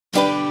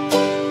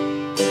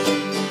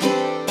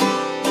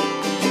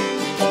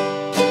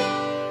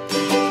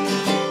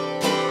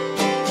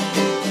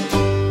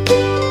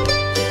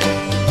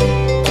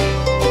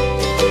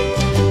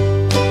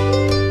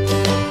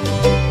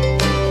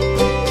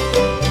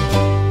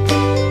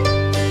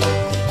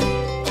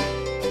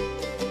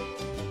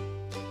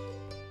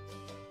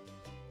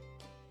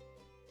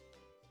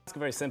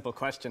very simple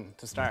question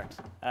to start.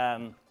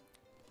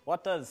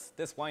 What does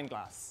this wine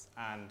glass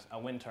and a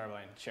wind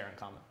turbine share in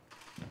common?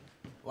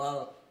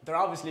 Well, they're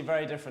obviously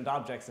very different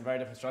objects and very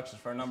different structures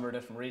for a number of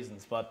different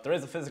reasons, but there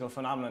is a physical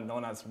phenomenon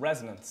known as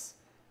resonance,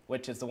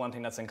 which is the one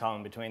thing that's in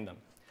common between them.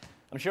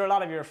 I'm sure a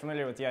lot of you are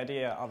familiar with the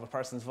idea of a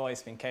person's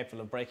voice being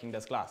capable of breaking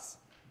this glass.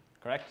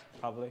 Correct?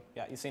 Probably.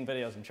 Yeah, you've seen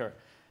videos, I'm sure.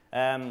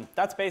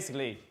 That's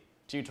basically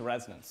due to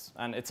resonance,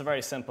 and it's a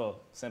very simple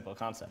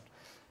concept.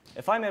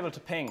 If I'm able to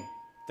ping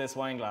this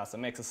wine glass, it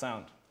makes a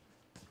sound.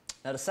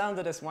 Now, the sound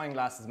that this wine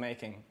glass is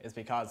making is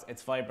because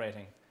it's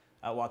vibrating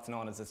at what's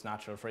known as its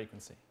natural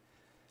frequency.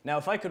 Now,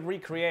 if I could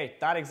recreate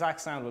that exact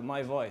sound with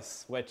my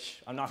voice,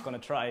 which I'm not going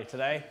to try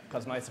today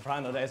because my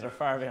soprano days are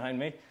far behind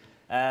me,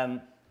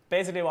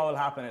 basically what will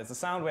happen is the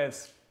sound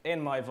waves in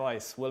my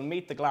voice will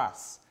meet the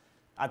glass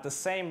at the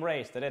same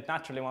rate that it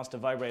naturally wants to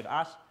vibrate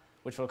at,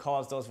 which will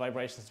cause those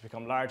vibrations to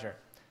become larger.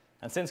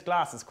 And since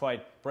glass is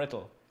quite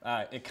brittle,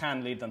 it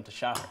can lead them to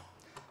shatter.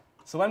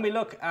 So when we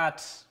look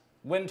at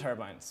wind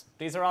turbines,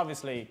 these are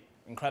obviously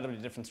incredibly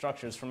different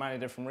structures for many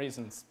different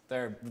reasons.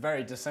 They're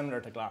very dissimilar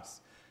to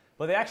glass,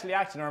 but they actually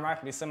act in a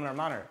remarkably similar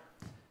manner.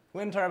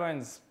 Wind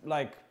turbines,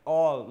 like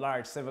all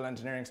large civil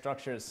engineering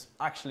structures,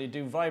 actually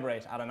do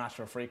vibrate at a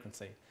natural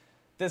frequency.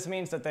 This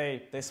means that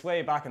they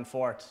sway back and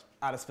forth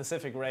at a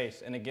specific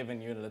rate in a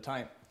given unit of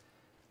time.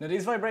 Now,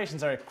 these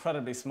vibrations are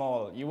incredibly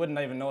small. You wouldn't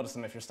even notice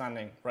them if you're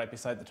standing right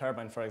beside the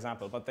turbine, for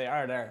example, but they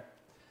are there.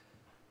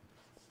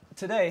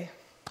 Today,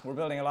 we're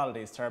building a lot of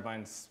these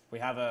turbines. We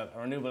have a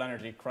renewable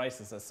energy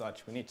crisis as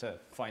such. We need to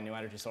find new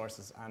energy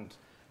sources and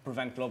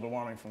prevent global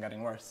warming from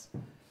getting worse.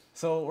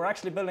 So we're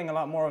actually building a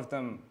lot more of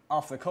them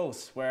off the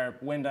coast where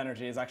wind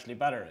energy is actually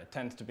better. It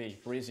tends to be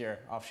breezier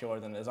offshore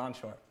than it is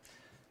onshore.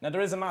 Now,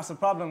 there is a massive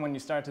problem when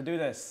you start to do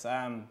this.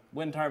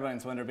 Wind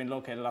turbines, when they're being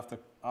located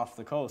off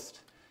the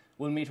coast,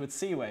 will meet with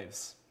sea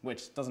waves,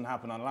 which doesn't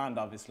happen on land,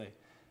 obviously.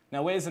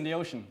 Now, waves in the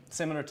ocean,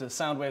 similar to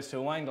sound waves to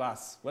a wine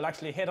glass, will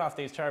actually hit off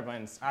these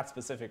turbines at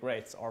specific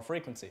rates or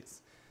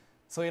frequencies.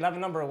 So you'll have a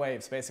number of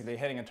waves basically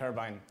hitting a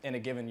turbine in a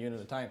given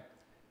unit of time.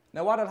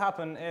 Now, what will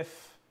happen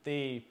if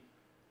the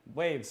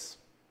waves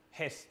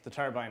hit the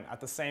turbine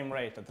at the same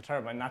rate that the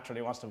turbine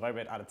naturally wants to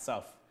vibrate at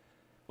itself?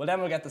 Well, then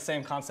we'll get the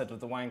same concept of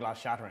the wine glass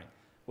shattering.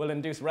 We'll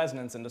induce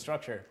resonance in the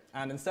structure,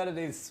 and instead of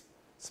these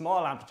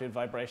small amplitude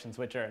vibrations,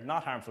 which are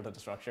not harmful to the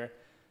structure,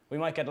 we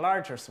might get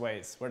larger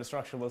sways, where the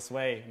structure will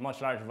sway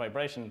much larger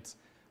vibrations,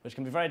 which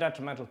can be very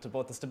detrimental to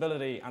both the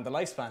stability and the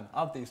lifespan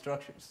of these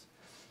structures.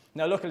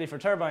 Now, luckily for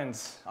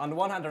turbines, on the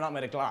one hand, they're not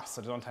made of glass,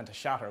 so they don't tend to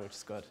shatter, which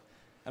is good.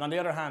 And on the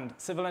other hand,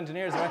 civil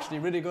engineers are actually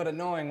really good at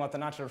knowing what the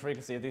natural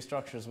frequency of these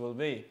structures will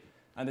be,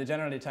 and they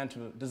generally tend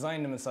to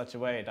design them in such a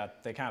way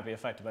that they can't be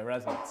affected by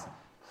resonance.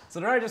 So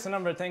there are just a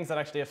number of things that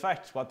actually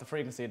affect what the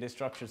frequency of these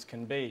structures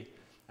can be.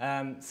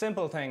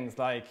 Simple things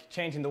like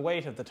changing the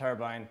weight of the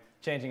turbine,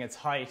 changing its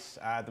height,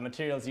 the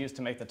materials used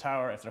to make the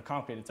tower, if they're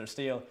concrete, if they're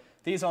steel.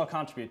 These all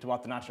contribute to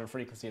what the natural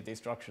frequency of these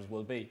structures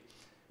will be.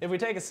 If we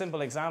take a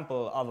simple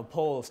example of a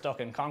pole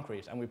stuck in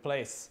concrete and we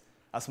place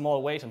a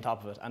small weight on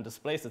top of it and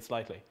displace it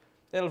slightly,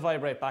 it'll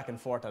vibrate back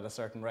and forth at a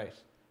certain rate.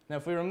 Now,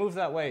 if we remove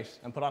that weight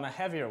and put on a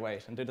heavier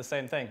weight and do the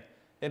same thing,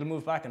 it'll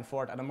move back and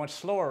forth at a much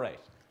slower rate.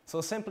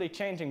 So simply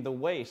changing the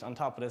weight on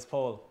top of this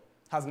pole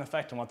has an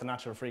effect on what the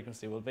natural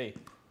frequency will be.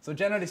 So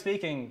generally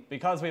speaking,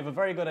 because we have a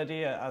very good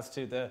idea as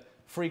to the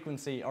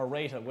frequency or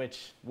rate at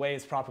which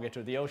waves propagate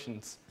through the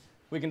oceans,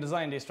 we can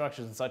design these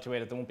structures in such a way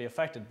that they won't be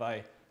affected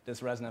by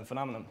this resonant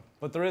phenomenon.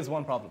 But there is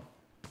one problem.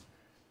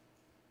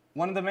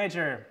 One of the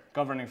major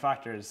governing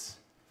factors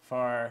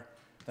for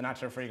the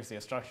natural frequency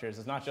of structures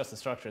is not just the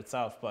structure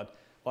itself, but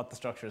what the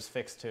structure is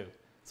fixed to.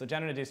 So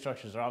generally these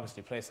structures are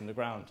obviously placed in the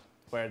ground,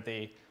 where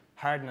the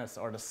hardness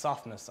or the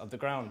softness of the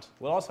ground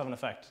will also have an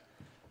effect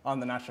on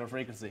the natural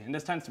frequency. And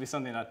this tends to be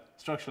something that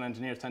structural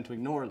engineers tend to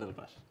ignore a little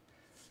bit.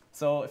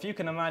 So if you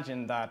can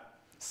imagine that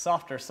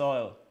softer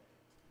soil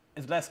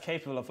is less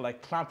capable of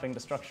clamping the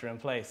structure in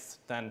place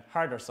than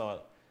harder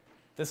soil,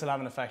 this will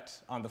have an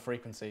effect on the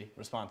frequency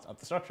response of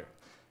the structure.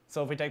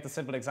 So if we take the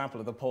simple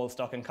example of the pole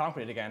stuck in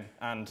concrete again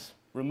and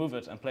remove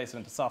it and place it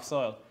into soft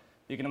soil,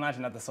 you can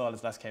imagine that the soil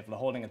is less capable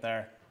of holding it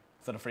there,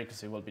 so the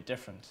frequency will be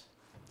different.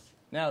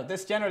 Now,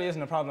 this generally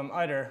isn't a problem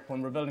either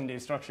when we're building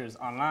these structures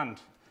on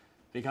land,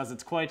 because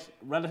it's quite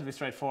relatively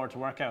straightforward to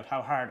work out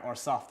how hard or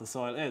soft the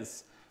soil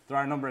is. There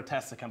are a number of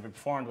tests that can be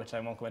performed, which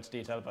I won't go into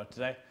detail about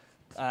today.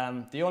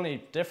 The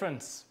only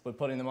difference with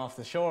putting them off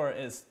the shore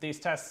is these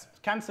tests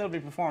can still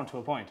be performed to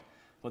a point,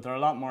 but they're a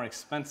lot more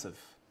expensive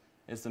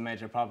is the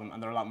major problem,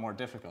 and they're a lot more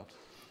difficult.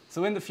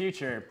 So in the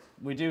future,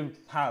 we do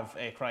have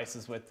a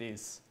crisis with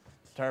these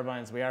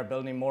turbines. We are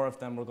building more of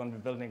them. We're going to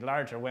be building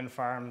larger wind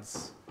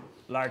farms,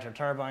 larger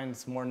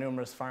turbines, more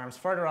numerous farms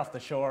further off the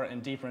shore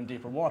in deeper and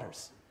deeper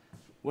waters,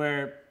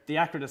 where the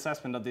accurate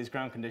assessment of these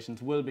ground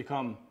conditions will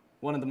become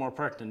one of the more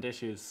pertinent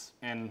issues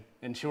in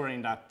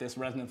ensuring that this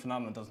resonant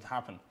phenomenon doesn't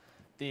happen.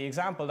 The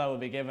example that will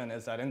be given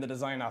is that in the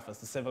design office,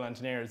 the civil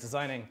engineer is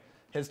designing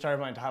his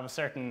turbine to have a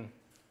certain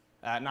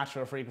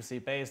natural frequency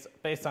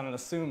based on an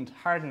assumed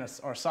hardness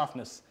or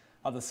softness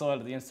of the soil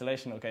at the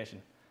installation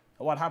location.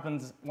 What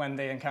happens when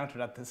they encounter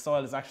that the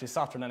soil is actually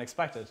softer than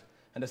expected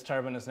and this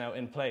turbine is now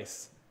in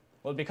place?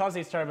 Well, because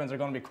these turbines are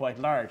going to be quite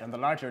large, and the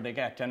larger they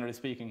get, generally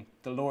speaking,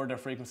 the lower their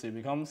frequency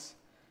becomes.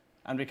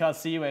 And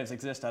because sea waves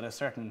exist at a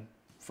certain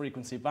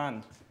frequency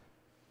band,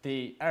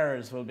 the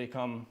errors will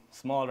become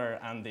smaller,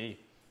 and the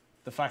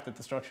fact that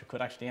the structure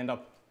could actually end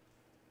up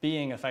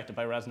being affected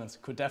by resonance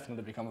could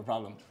definitely become a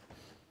problem.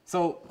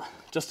 So,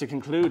 just to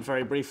conclude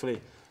very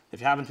briefly, if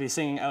you happen to be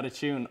singing out of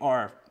tune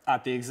or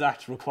at the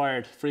exact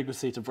required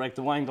frequency to break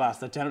the wine glass,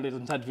 that generally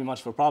doesn't tend to be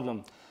much of a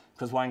problem,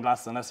 because wine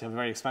glasses, unless you have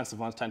very expensive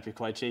ones, tend to be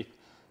quite cheap.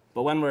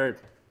 But when we're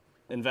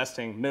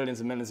investing millions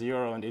and millions of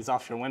euro in these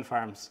offshore wind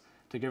farms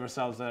to give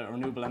ourselves a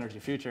renewable energy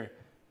future,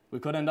 we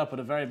could end up with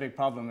a very big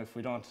problem if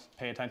we don't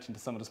pay attention to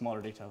some of the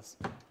smaller details.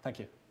 Thank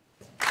you.